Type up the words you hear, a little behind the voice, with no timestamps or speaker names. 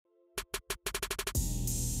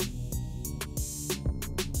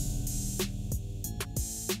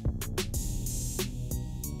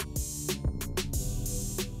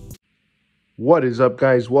What is up,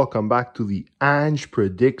 guys? Welcome back to the Ange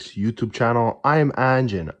Predicts YouTube channel. I am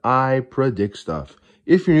Ange and I predict stuff.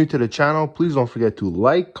 If you're new to the channel, please don't forget to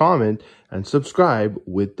like, comment, and subscribe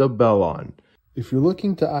with the bell on. If you're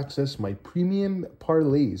looking to access my premium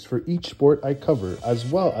parlays for each sport I cover, as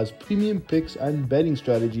well as premium picks and betting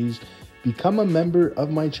strategies, become a member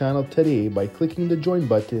of my channel today by clicking the join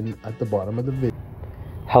button at the bottom of the video.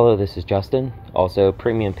 Hello, this is Justin, also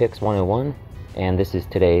Premium Picks 101, and this is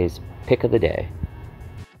today's pick of the day.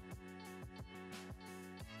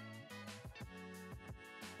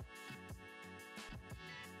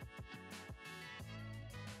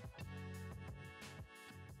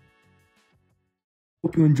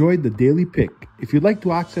 Hope you enjoyed the daily pick. If you'd like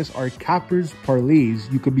to access our Cappers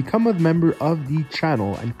Parlays, you can become a member of the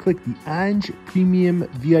channel and click the Ange Premium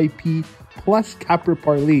VIP Plus Capper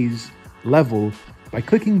Parlays level by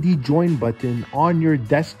clicking the join button on your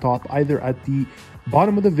desktop, either at the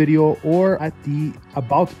bottom of the video or at the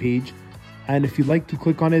about page. And if you'd like to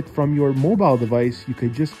click on it from your mobile device, you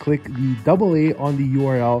could just click the AA on the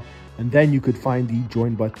URL, and then you could find the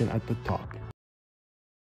join button at the top.